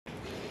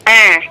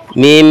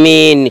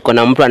Mimi niko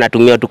na mtu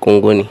anatumia tu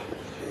kunguni.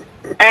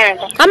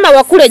 Ama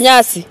wakule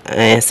nyasi.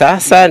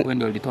 Sasa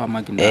ndio ulitoa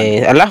maki ndani.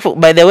 Alafu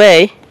by the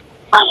way,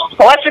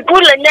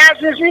 wasikule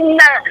nyasi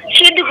sina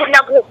shidi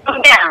kuna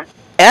kuombea.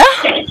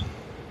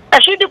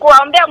 Ashidi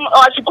kuombea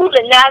wasikule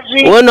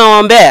nyasi. Wewe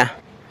unaombea?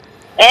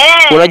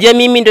 Unajua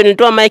mimi ndio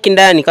nitoa mic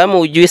ndani kama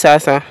ujui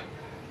sasa.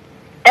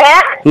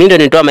 Mimi ndio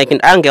nitoa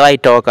mic, angewahi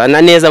toka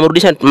na niweza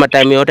mrudisha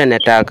matime yote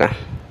nataka.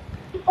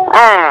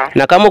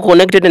 Na kama uko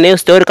connected na hiyo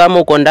story, kama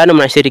uko ndani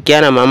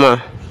mnashirikiana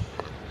mama.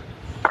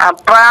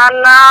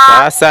 Hapana.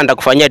 Sasa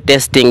ndakufanyia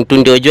testing tu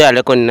ndio ujue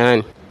aleko ni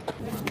nani.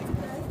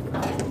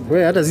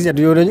 Wewe hata sisi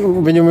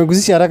venye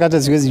umeguzisha haraka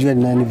hata siwezi jua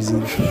ni nani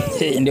vizuri.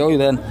 Ndio huyu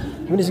then.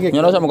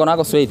 Nyorosha mkono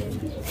wako straight.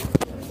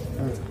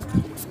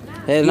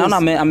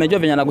 Naona amejua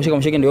venye anakushika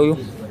mshike ndio huyu.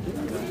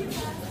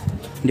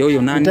 Ndio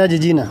huyu nani? Nitaje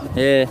jina?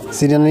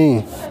 Siri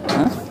nani?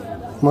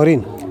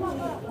 Maureen.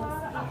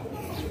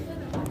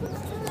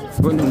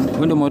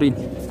 Wende Maureen.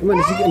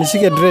 Kama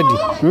nishike dread.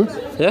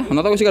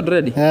 Unataka kushika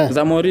dread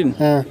za Maureen?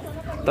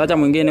 Tacha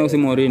mwingine usi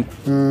Maureen.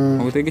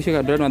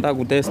 Ukitaka dread unataka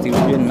kutest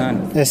ujue ni nani?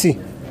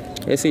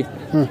 Esi.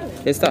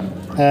 Esther.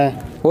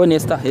 Wewe ni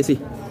Esther, Esi.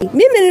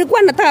 Mimi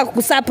nilikuwa nataka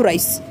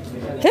kusurprise.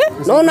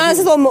 Naona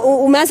sasa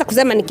umeanza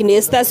kusema ni kina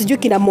Esther sijui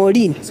kina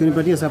Maureen. Si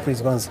unipatie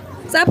surprise kwanza.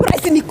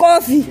 Surprise ni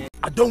coffee.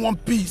 I don't want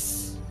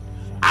peace.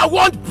 I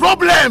want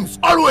problems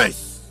always.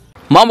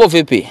 Mambo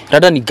vipi?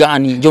 Dada ni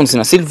gani? Jones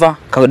na Silver.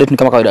 Kawaida yetu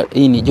kama kawaida.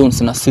 Hii ni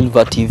Jones na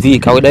Silver TV.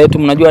 Kawaida yetu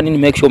mnajua nini?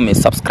 Make sure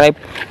subscribe,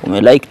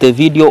 like the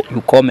video,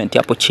 you comment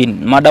hapo chini.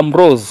 Madam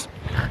Rose,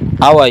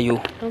 how are you?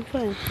 I'm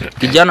fine.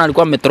 Kijana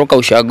alikuwa ametoroka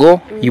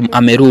ushago,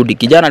 amerudi.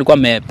 Kijana alikuwa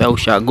amepewa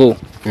ushago.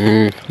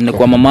 Ni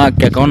kwa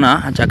mamake,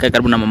 akaona acha akae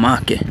karibu na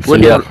mamake. Wewe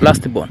ndio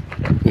last born.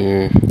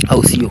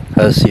 Au sio?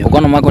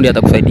 Uko na mamako ndiye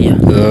atakusaidia.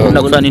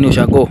 Unataka kufanya nini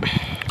ushago?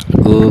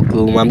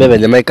 Kumwambia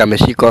venye Mike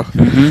ameshika.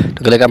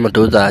 Tukile kama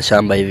tuuza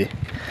shamba hivi.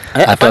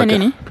 Afanye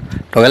nini?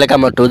 Tukile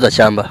kama tuuza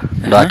shamba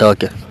ndo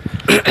atoke.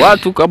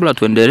 Watu kabla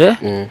tuendelee,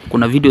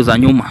 kuna video za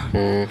nyuma.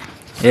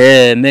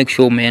 Make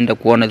sure umeenda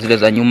kuona zile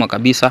za nyuma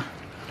kabisa.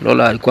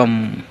 Lola alikuwa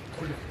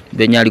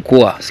venye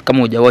alikuwa, kama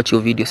hujawatch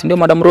hiyo video, si ndio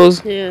Madam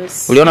Rose?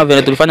 Yes. Uliona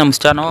vile tulifanya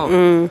msichana wao?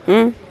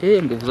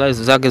 Nguvu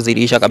zake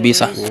ziliisha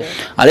kabisa.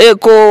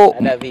 Aleko,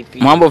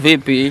 mambo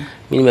vipi?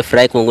 Mimi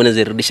nimefurahi kunguni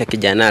zirudisha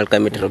kijana alikuwa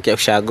ametorokea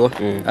ushago.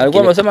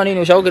 Alikuwa amesema nini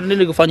ushago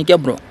nini kufanyikia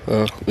bro?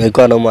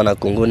 Nilikuwa nauma na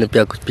kunguni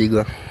pia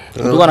kupigwa.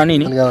 Ulikuwa na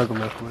nini?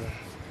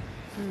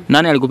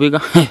 Nani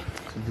alikupiga?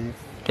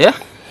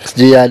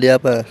 Sijui hadi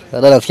hapa.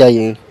 Hata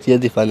nafikia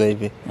siwezi fanya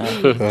hivi.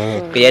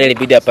 Kijana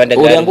ilibidi apande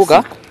gari.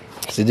 Ulianguka?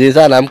 Sijui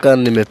sana amka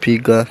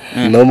nimepigwa.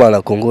 Nauma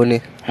na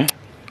kunguni.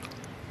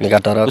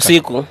 Nikatoroka.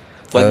 Usiku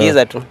kwa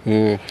giza tu.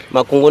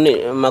 Makunguni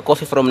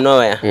makofi from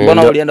nowhere.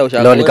 Mbona ulienda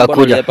ushago? Ndio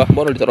nikakuja.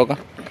 Mbona ulitoroka?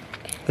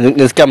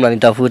 Nisikia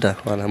mnanitafuta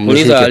bwana.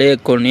 Uliza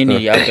Aleko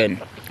nini happen?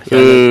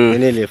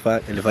 Nini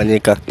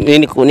ilifanyika?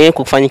 Nini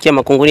kufanyikia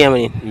makunguni ama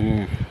nini?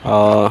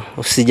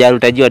 Usijali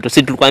utajua tu.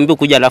 Sisi tulikwambia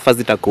kuja alafu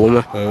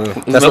zitakuuma.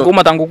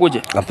 Zimekuuma tangu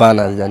kuje?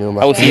 Hapana,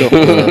 hazijaniuma. Au sio?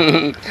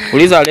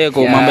 Uliza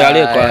Aleko mambo ya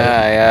Aleko.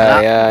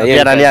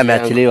 Yeye nani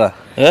ameachiliwa?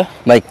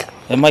 Mike.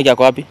 Mike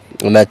yako wapi?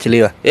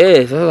 Umeachiliwa.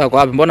 Sasa kwa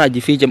wapi? Mbona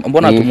ajifiche?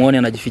 Mbona tumuone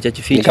anajificha?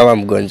 Ni kama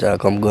mgonjwa,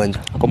 kwa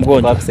mgonjwa. Kwa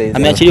mgonjwa.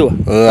 Ameachiliwa?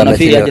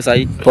 Anafikiri aje sasa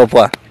hivi?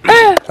 Poa.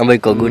 Mambo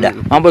iko guda.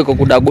 Mambo iko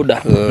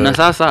guda. Na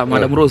sasa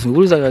Madam Rose,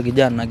 uliza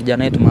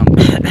kijana yetu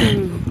mambo.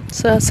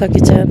 Sasa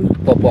kijana.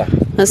 Poa.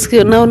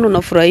 Nasikia naona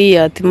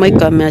unafurahia ati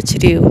Mike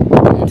ameachiliwa.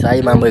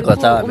 Sasa mambo iko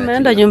sawa.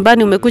 Umeenda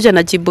nyumbani umekuja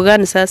na jibu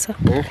gani sasa?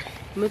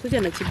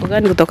 Umekuja na jibu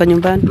gani kutoka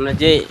nyumbani?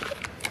 Unajua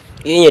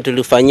yenye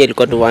tulifanyia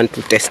ilikuwa tu want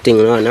to testing,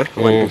 unaona?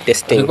 Want to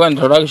testing. Ilikuwa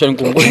introduction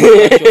kunguni.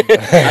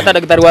 Hata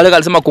daktari wale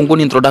alisema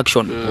kunguni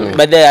introduction.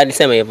 Baadaye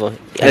alisema hivyo.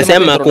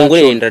 Alisema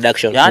kunguni ni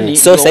introduction. Yani,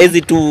 so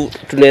saizi tu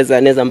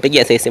tunaweza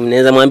mpigia saizi,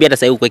 mnaweza mwambia hata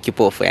sasa uko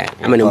kipofu yani.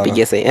 Ama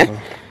nimpigie sasa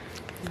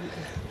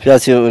Pia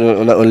si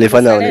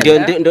ulifanya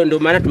ndio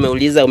maana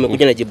tumeuliza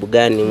umekuja na jibu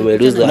gani?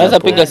 Umeuliza. Unaweza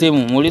piga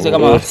simu, muulize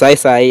kama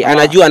sasa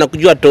anajua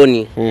anakujua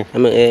Tony.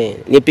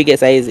 Nipige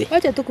saizi.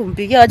 Acha tu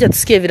kumpigia, acha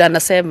tusikie vile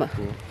anasema.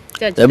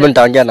 Hebu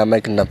nitaongea na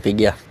Mike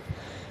nitapigia.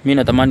 Mimi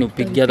natamani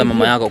upigie hata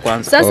mama yako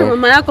kwanza. Sasa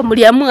mama yako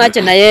mliamua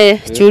acha na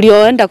yeye.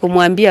 Julioenda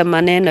kumwambia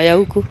maneno ya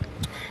huku.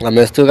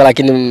 Amestuka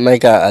lakini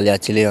Mike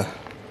aliachiliwa.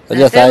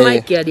 Unajua sasa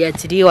Mike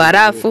aliachiliwa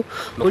halafu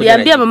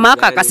uliambia mama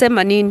yako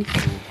akasema nini?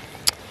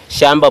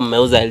 Shamba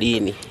mmeuza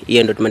lini?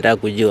 Hiyo ndio tumetaka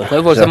kujua. Kwa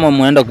hivyo sema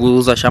muenda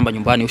kuuza shamba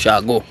nyumbani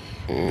ushago.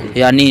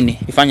 Ya nini?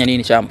 Ifanya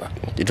nini shamba?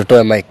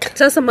 Tutoe Mike.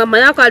 Sasa mama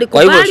yako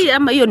alikubali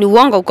ama hiyo ni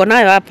uongo uko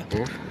nayo hapa?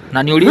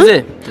 Na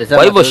niulize.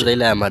 Kwa hivyo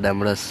ile ya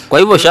Madam Rose. Kwa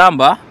hivyo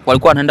shamba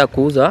walikuwa wanaenda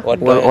kuuza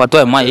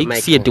watoe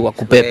Mike si eti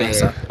wakupe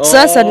pesa.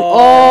 Sasa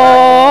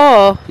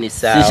ni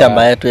sawa. Si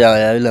shamba yetu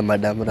ya ile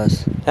Madam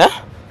Rose.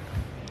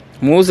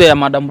 Muuze ya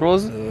Madam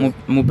Rose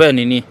mupe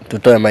nini?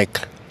 Tutoe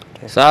Mike.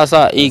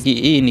 Sasa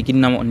hii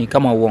ni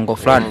kama uongo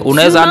fulani.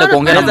 Unaweza anda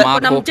kuongea na mama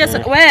yako.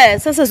 Wewe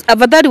sasa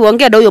afadhali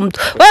uongea na huyo mtu.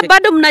 Wewe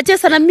bado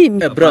mnacheza na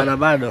mimi? Bro.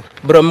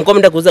 Bro, mko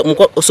mnataka kuuza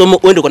somo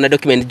uende kuna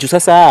document juu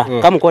sasa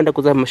kama mko mnataka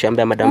kuuza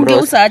mashamba ya Madam Rose.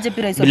 Ungeuza aje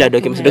bila hizo? Bila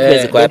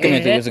document ziko wapi?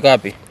 Document ziko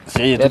wapi?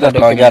 Si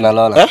tutaongea na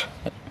Lola.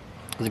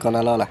 Ziko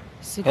na Lola.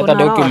 Leta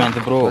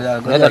document bro.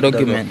 Leta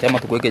document ama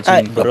tukuweke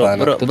chini.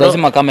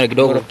 Tutazima kamera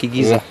kidogo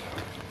kigiza.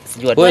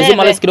 Wewe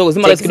zima lesi kidogo,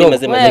 zima lesi kidogo.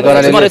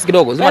 Zima lesi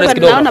kidogo, zima lesi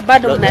kidogo. Naona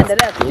bado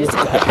mnaendelea kucheza.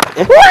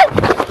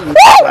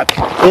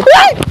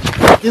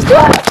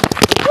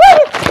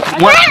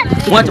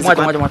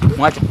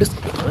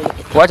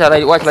 Mwacha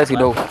lesi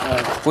kidogo.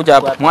 Kuja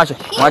hapa, mwacha.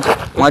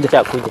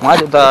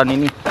 Mwacha uta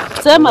nini?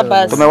 Sema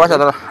basi. Tumewacha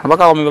sasa.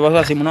 Mpaka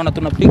wamebeba simu naona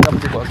tunapiga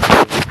mtu kwa.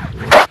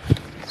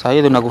 Sasa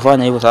hivi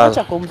tunakufanya hivyo sasa.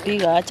 Acha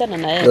kumpiga, achana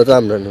na yeye. Ndio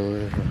tamna.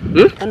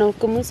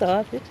 Anakukumisa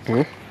wapi?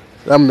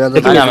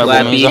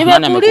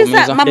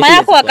 Nimekuuliza mama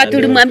yako wakati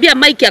ulimwambia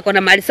Mike yako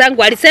na mali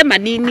zangu alisema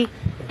nini?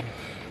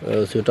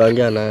 Si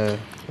utaongea na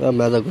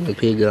ameanza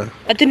kunipiga.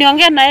 Ati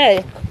niongee na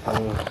yeye?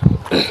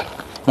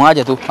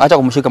 Mwaje tu, acha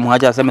kumshika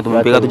mwaje aseme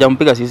tumempiga,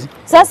 tujampiga sisi.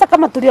 Sasa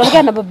kama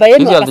tuliongea na baba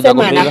yenu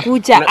akasema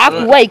anakuja,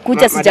 hakuwahi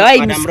kuja,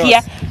 sijawahi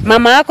msikia.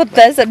 Mama yako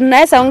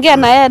tunaweza ongea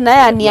na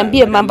yeye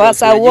aniambie mambo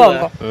ya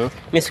uongo.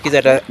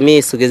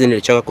 Mimi sikizi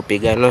nilichoka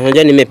kupigana.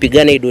 Unajua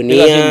nimepigana hii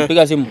dunia.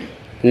 Piga simu.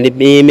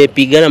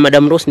 Nimepigana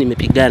Madam Rose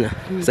nimepigana.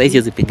 Sasa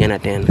hizi zipigana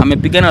tena.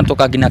 Amepigana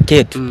kutoka kina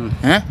Ketu.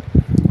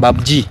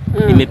 Babji.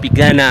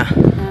 Nimepigana.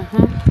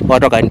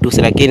 Watu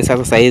wakanitusi lakini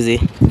sasa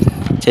hizi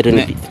chetu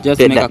ni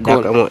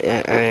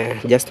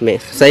just me.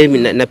 Sasa hivi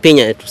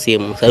napenya tu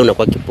simu. Sasa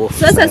unakuwa kipofu.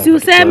 Sasa si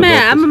useme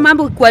ama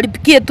mambo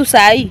kuharibikie tu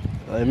saa hii.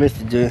 Mimi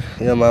sijui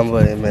hiyo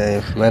mambo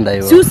imeenda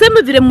hivyo. Si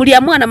useme vile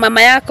mliamua na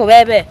mama yako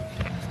wewe.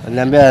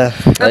 Niambia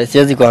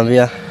siwezi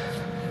kuambia.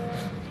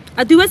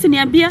 Ati wewe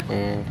niambia?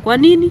 Kwa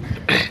nini?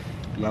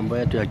 Mambo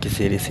yetu ya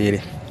kisiri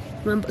siri.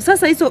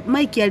 Sasa hizo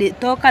Mike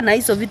alitoka na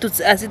hizo vitu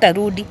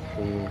asitarudi.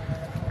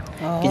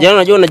 Kijana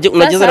unajua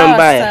unacheza na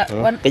mbaya.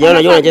 Kijana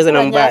unajua unacheza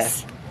na mbaya.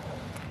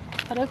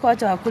 Areko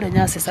acha wakule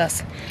nyasi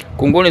sasa.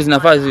 Kunguni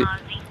zinafaa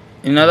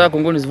inataka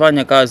kunguni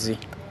zifanye kazi.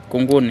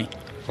 Kunguni.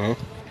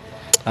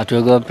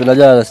 Hatuogopi.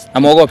 Unajua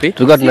amuogopi?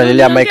 Tulikuwa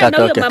tunalilia Mike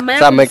atoke.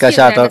 Sasa Mike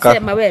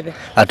ashatoka.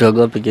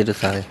 Hatuogopi kitu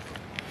sana.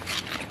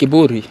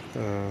 Kiburi.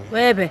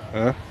 Wewe.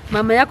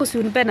 Mama yako si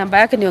unipe namba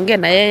yake niongee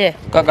na yeye.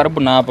 Kaa karibu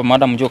na hapa,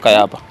 madam Joka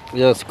hapa.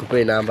 Hiyo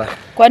sikupei namba.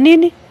 Kwa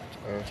nini?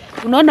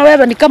 Unaona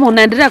wewe ni kama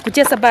unaendelea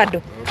kucheza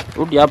bado.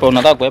 Rudi hapa,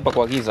 unataka kuepa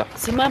kwa giza.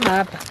 Simama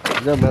hapa.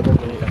 Unataka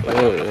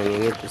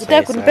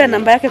Unataka kunipa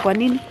namba yake kwa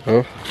nini?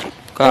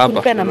 Kaa hapa.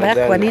 Kunipa namba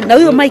yake kwa nini? Na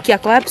huyo Mike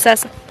yako wapi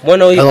sasa?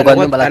 Mbona huyu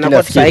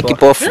anakuwa sasa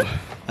kipofu?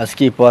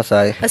 Asikii poa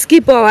sasa.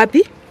 Asikii poa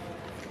wapi?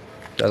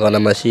 Ako na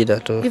mashida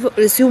tu. Hivyo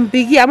si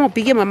umpigie ama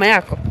upige mama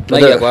yako?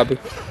 Mike yako wapi?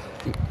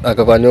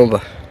 Ako kwa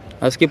nyumba.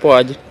 Asikii poa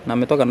aje na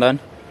ametoka ndani.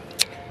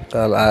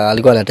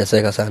 Alikuwa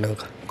anateseka sana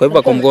huko. Kwa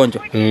hivyo kwa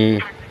mgonjwa.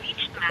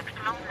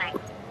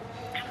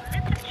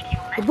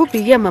 Hebu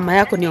pigia mama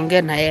yako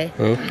niongee na yeye.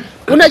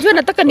 Unajua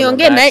nataka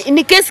niongee na yeye.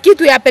 Ni kesi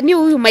kitu yapeni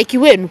huyu Mike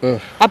wenu.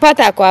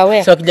 Apata kwa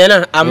wewe. So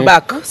kijana I'm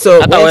back.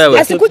 So hata wewe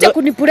asikuja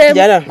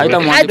kunipuremu.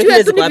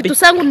 Ajue tu ni vitu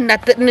zangu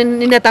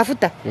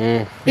ninatafuta.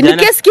 Ni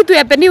kesi kitu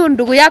yapeni huyu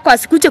ndugu yako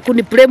asikuje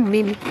kunipuremu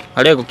mimi.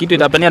 Aleko kitu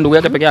itapenia ndugu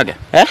yake peke yake.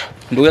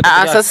 Ndugu yake.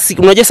 Sasa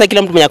unajua sasa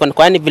kila mtu mwenye akona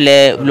kwani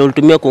vile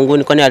ulitumia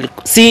kunguni kwani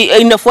si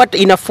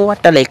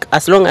inafuata like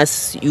as long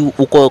as you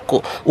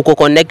uko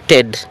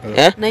connected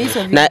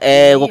na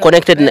uko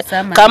connected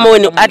kama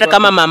wewe hata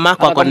kama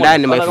mamako ako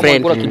ndani my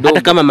friend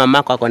hata kama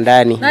mamako ako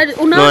ndani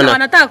unaona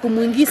wanataka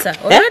kumuingiza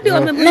already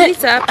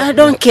wamemuingiza hapa. I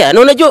don't care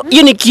na unajua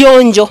hiyo ni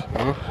kionjo.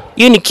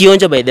 Hiyo ni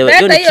kionjo by the way.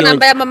 Hiyo ni kionjo.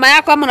 Namba ya mama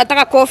yako ama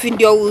unataka coffee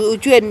ndio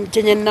ujue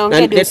chenye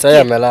ninaongea ndio.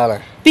 Sasa amelala.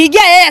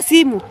 Pigia yeye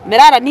simu.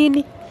 Melala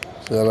nini?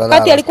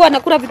 Wakati alikuwa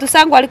anakula vitu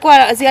zangu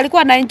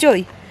alikuwa na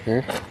enjoy.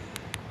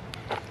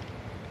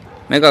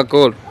 Make a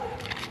call.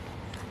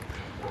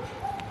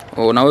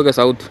 Unaweka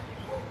sauti.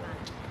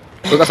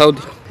 Weka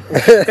sauti.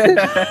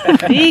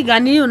 Hii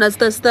gani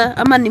unasita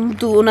ama ni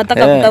mtu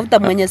unataka kutafuta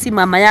mwenye si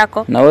mama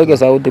yako? Naweka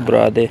sauti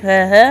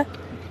brother.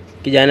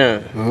 Kijana.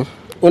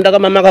 Unataka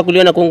mama yako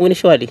kuliona kunguni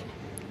shwali?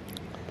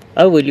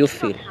 How will you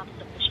feel?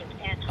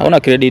 Hauna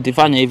credit,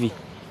 fanya hivi.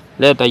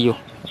 Leta hiyo.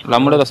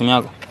 Lamuleta simu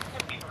yako.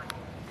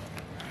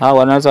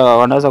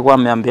 Wanaweza kuwa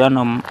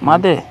wameambiana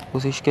made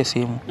usishike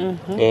simu.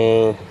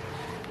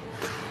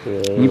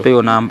 Nipe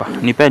hiyo namba.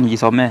 Nipe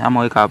nijisomee ama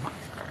weka hapa.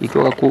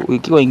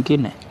 Ikiwa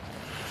ingine.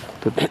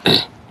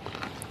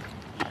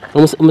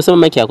 Umesema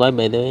Mike yako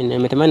by the way,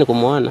 nimetamani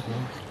kumuona.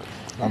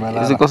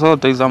 Ziko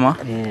zote hizo ama?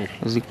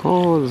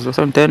 Ziko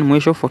 10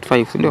 mwisho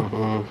 45, si ndio?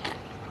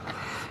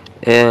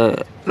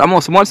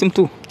 Lamo small sim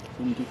tu.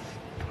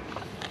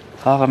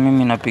 Sasa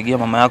mimi napigia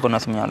mama yako na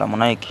simu ya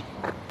Mamake.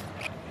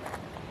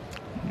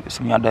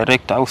 Simu ya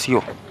director au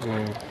sio?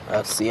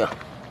 Sio.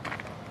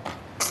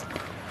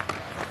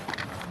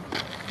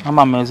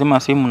 Mama amezima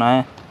simu na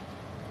yeye.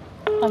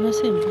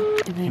 Amesema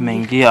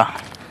imeingia.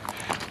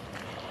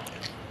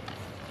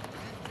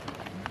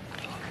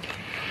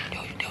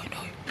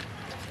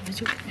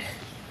 juu.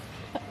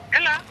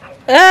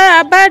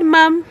 Habari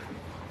mam.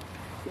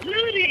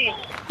 Nzuri.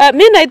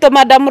 Mimi naitwa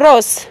Madam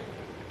Rose.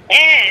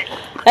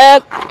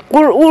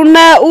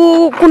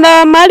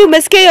 Kuna mahali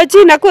umesikia hiyo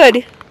jina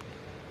kweli?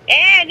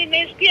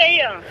 Nimesikia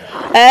hiyo.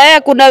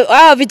 Kuna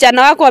hao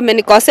vijana wako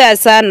wamenikosea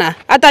sana.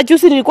 Hata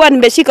juzi nilikuwa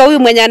nimeshika huyu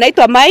mwenye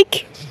anaitwa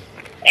Mike.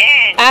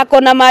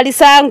 Ako na mali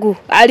zangu.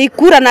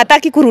 Alikura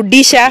nataki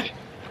kurudisha.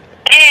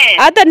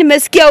 Hata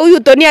nimesikia huyu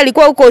Tony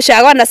alikuwa huko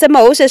ushago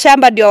anasema uoshe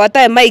shamba ndio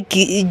watae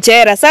Mike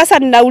jera. Sasa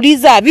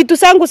ninauliza vitu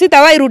zangu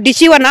sitawahi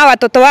rudishiwa na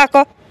watoto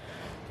wako?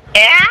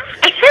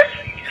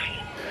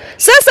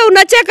 Sasa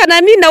unacheka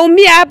na mimi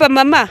naumia hapa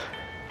mama.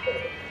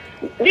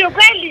 Ndio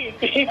kweli.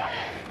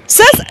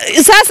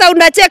 Sasa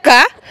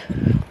unacheka?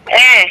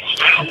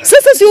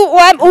 Sasa si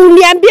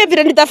uniambie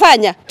vile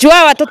nitafanya.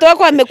 Jua watoto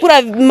wako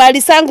wamekula mali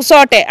zangu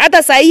zote.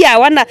 Hata saa hii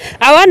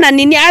hawana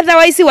nini,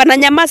 otherwise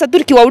wananyamaza tu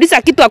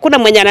nikiwauliza kitu hakuna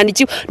mwenye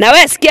ananijibu. Na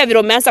wewe sikia vile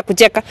umeanza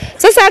kucheka.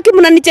 Sasa haki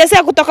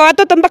mnanichezea kutoka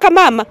watoto mpaka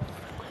mama.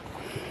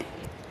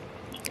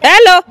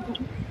 Hello.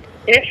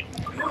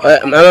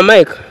 Mama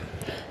Mike.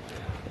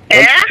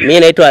 Mimi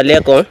naitwa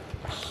Aleko.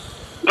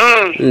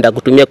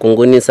 Ndakutumia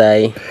kunguni saa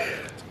hii.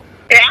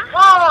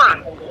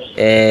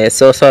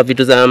 So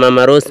vitu za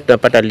Mama Rose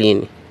tutapata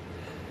lini?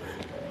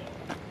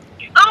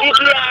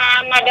 Vitu ya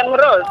Madam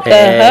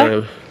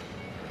Rose.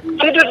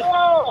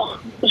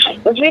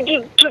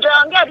 Vitu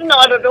tutaongea tu na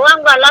watoto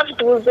wangu alafu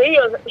tuuze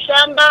hiyo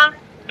shamba.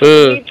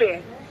 Tulipe.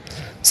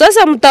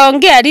 Sasa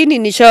mtaongea lini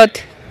ni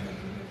short?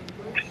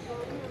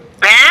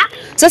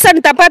 Sasa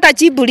nitapata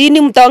jibu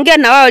lini? Mtaongea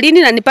na wao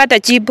lini na nipata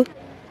jibu?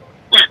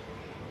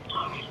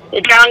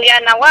 Nitaongea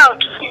na wao.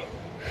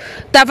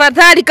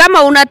 Tafadhali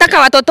kama unataka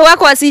watoto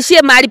wako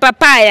wasiishie mahali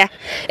papaya,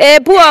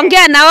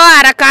 ongea na wao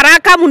haraka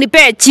haraka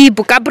mnipe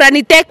jibu kabla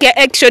niteke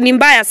action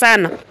mbaya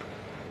sana.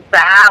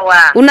 Sawa.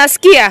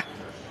 Unasikia?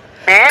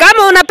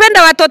 Kama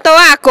unapenda watoto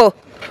wako,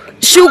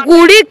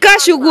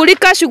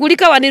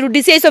 shughulika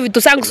wanirudishie hizo vitu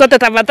zangu zote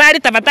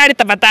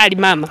tafadhali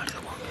mama.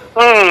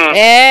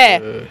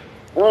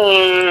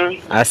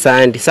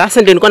 Asante.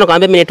 Sasa ndio nilikuwa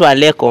nakwambia mimi naitwa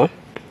Aleko.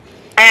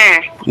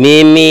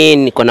 Mimi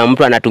niko na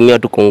mtu anatumia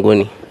tu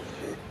kunguni.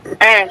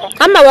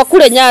 Ama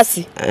wakule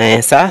nyasi.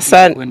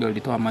 Sasa Ndio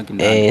ulitoa maki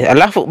ndani.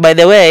 Alafu by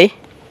the way,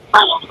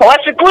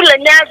 wasikule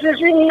nyasi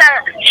sina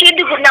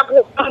shidi kuna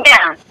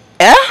kuombea.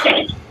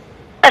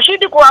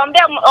 Shidi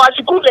kuombea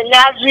wasikule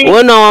nyasi. Wewe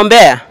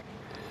unaombea?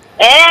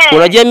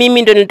 Unajua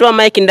mimi ndio nilitoa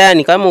mike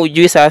ndani kama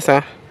ujui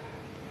sasa.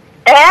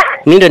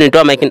 Mimi ndio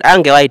nilitoa mike,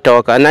 angewahi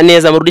toka na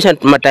niweza mrudisha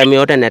matime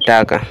yote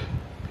nataka.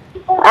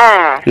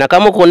 Na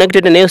kama uko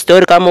connected na hiyo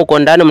story, kama uko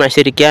ndani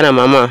mnashirikiana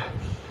mama.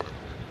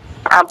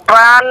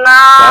 Hapana.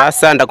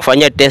 Sasa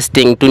ndakufanyia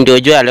testing tu ndio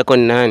ujue Aleko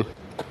ni nani.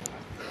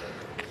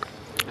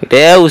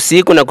 Leo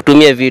usiku na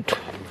kutumia vitu.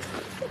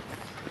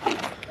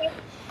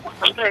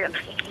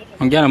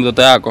 Ongea na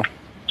mtoto yako.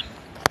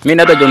 Mimi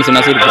naitwa Johnson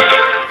Nasirko.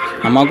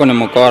 Mama yako ni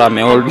mkora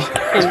ameold.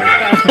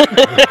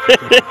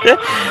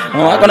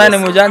 Mama yako naye ni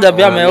mjanja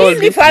pia ameold.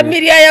 Ni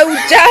familia ya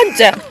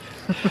ujanja.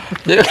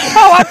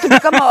 Hao watu ni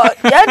kama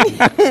yani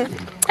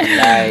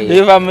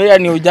hii familia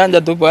ni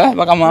ujanja tu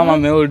mpaka mama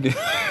ameold.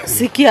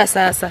 Sikia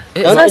sasa.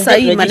 Sasa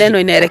hii maneno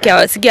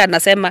inaelekea, sikia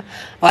anasema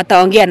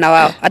wataongea na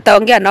wao.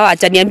 Ataongea na wao,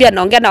 acha niambie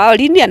anaongea na wao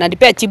lini,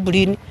 ananipea jibu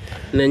lini.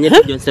 Na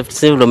nyewe Joseph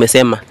Sivyo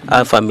umesema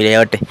familia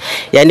yote.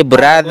 Yaani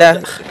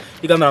brother,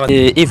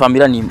 hii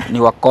familia ni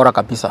wakora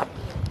kabisa.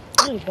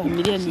 Hii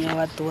familia ni ya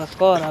watu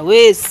wakora.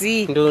 Wewe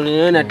si ndio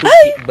unaona tu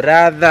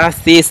brother,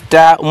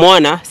 sister,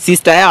 umeona?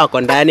 Sister yao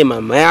wako ndani,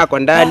 mama yao wako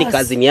ndani,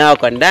 cousin yao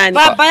wako ndani,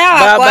 baba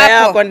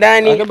yao wako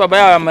ndani. Baba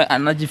yao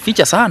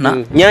anajificha sana.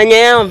 Nyanya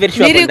yao very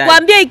sure wako ndani.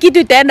 Nilikwambia hii kitu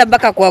itaenda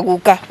mpaka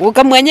kuanguka.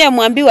 Uka mwenyewe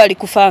mwambiwa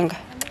alikufanga.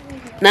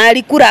 Na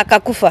alikula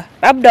akakufa.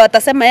 Labda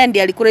watasema yeye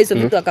ndiye alikula hizo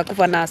vitu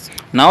akakufa nazo.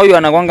 Na huyu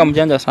anakuanga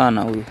mjanja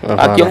sana huyu.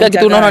 Akiongea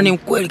kitu unaona ni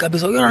ukweli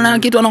kabisa. Huyu anaona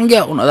kitu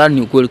anaongea unadhani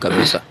ni ukweli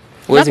kabisa.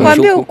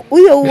 Nakwambia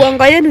huyo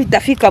uongo yenu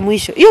itafika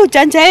mwisho. Hiyo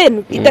uchanja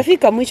yenu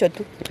itafika mwisho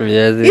tu.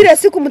 Ile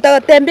siku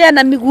mtatembea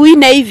na miguu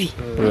ine hivi.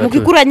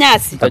 Mkikula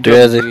nyasi.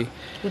 Hatuwezi.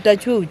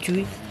 Utajua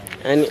ujui.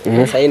 Yaani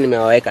sasa hii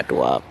nimewaweka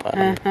tu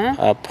hapa.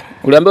 Hapa.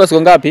 Uliambiwa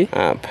siku ngapi?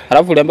 Hapa.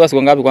 Alafu uliambiwa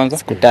siku ngapi kwanza?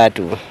 Siku 3.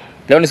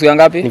 Leo ni siku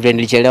ngapi?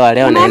 Nilichelewa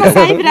leo naenda.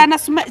 Sasa hivi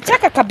anasema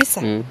cheka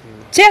kabisa.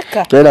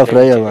 Cheka. Tena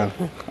furahia bwana.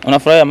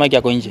 Unafurahia Mike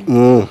yako nje?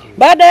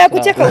 Baada ya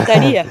kucheka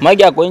utalia.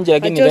 Mike yako nje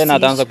lakini tena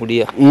ataanza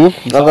kulia.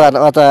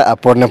 Hata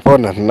apone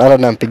pona. Nalo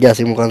nampigia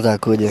simu kwanza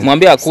akuje.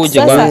 Mwambie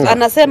akuje kwanza. Sasa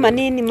anasema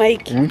nini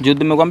Mike? Juu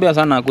nimekwambia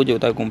sana akuje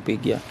utaki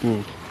kumpigia.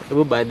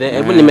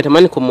 Hebu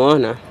nimetamani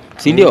kumuona.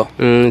 Si ndio?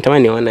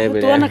 Natamani nione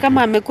hivi. Tuona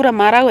kama amekula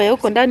maharagwe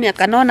huko ndani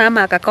akanona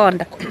ama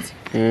akakonda.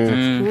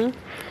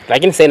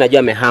 Lakini sasa najua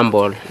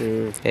amehumble.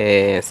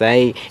 Sasa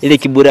ile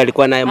kiburi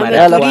alikuwa nayo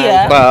mara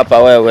kwa hapa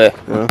wewe.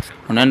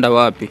 Unaenda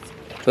wapi?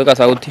 Weka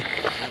sauti.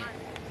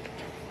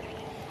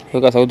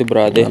 Weka sauti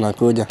brother.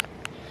 Anakuja.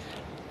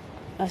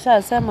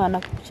 Ashasema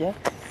anakuja.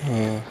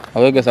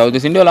 Aweke sauti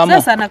si ndio lamo?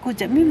 Sasa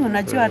anakuja. Mimi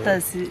unajua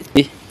hata si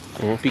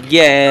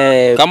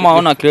Pigia Kama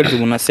una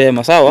credit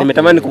unasema sawa?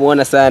 Nimetamani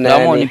kumuona sana.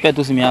 Kama unipe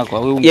tu simu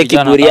yako. Wewe ya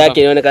kiburi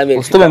yake inaona kama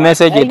usitume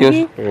message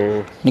eti.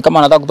 Ni kama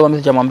anataka kutuma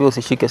message amwambie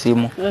usishike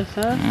simu.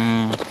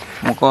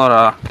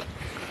 Mkora.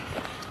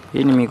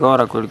 Hii ni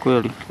mikora kweli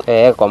kweli.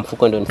 Kwa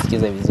mfuko ndio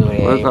nisikize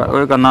vizuri.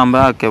 Weka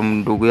namba yake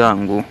ndugu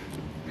yangu.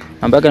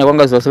 Namba yake ni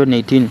kwanga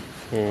 0718.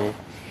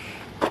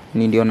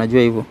 Ni ndio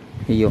najua hivyo.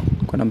 Hiyo.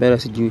 Kwa namba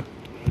yake sijui.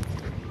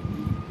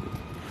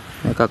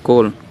 Weka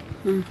call.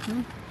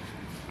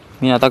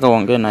 Mimi nataka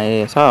uongee na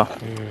yeye, sawa?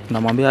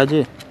 Namwambia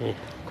aje?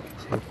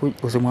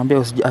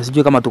 Usimwambie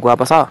asijue kama tuko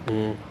hapa, sawa?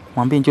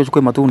 Mwambie njoo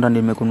chukue matunda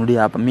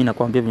nimekunulia hapa. Mimi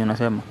nakwambia vile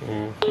unasema.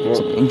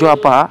 Njoo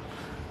hapa.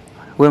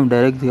 Wewe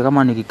mdirect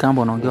kama ni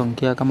Kikamba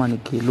unaongea kama ni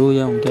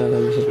Kiluya ongea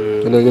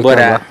kabisa.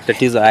 Bora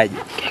tatizo aje.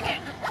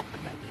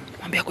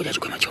 Mwambie kuja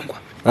chukue machungwa.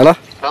 Halo?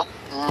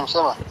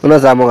 Sema.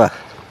 Unazamuka?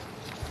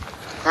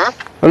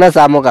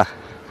 Unazamuka?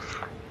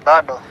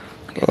 Bado.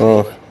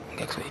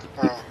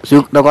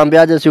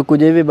 Nakwambiaje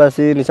sikuja hivi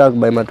basi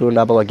nishakubai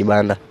matunda hapa kwa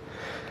kibanda.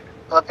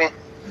 Wapi?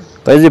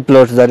 Kwa hizi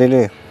plot za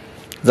nini?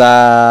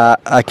 Za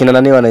akina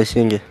nani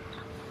wanaishingi.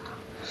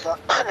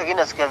 Lakini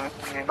nasikia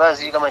vibaya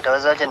sijui kama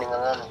itaweza acha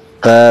ningangane.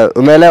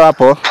 Umeelewa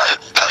hapo?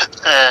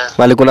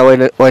 Mali kuna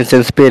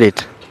wine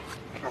spirit.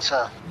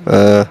 Sawa.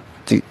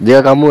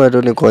 Jika kamue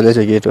tu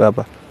nikuonyeshe kitu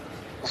hapa.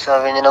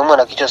 Sawa, venye naumwa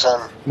na kichwa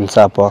sana.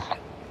 Msapo.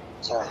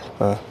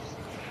 Sawa.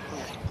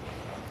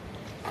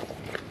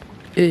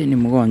 Ni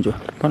mgonjwa.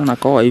 Mbona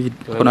nakoa hivi?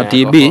 Kuna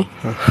TB.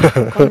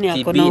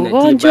 Kwani kuna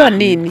ugonjwa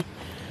nini?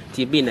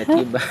 TB na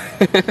tiba.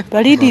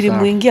 Baridi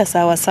ilimuingia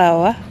sawa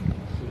sawa.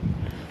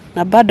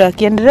 Na bado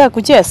akiendelea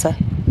kucheza.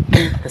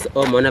 Sasa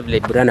umeona vile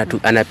Brian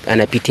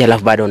anapitia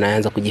alafu bado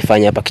unaanza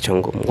kujifanya hapa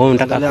kichongo. Wewe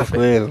unataka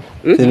kweli.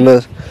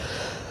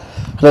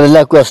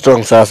 Tunaendelea kuwa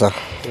strong sasa.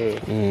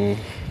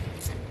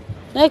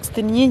 Next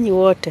ni nyinyi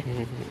wote.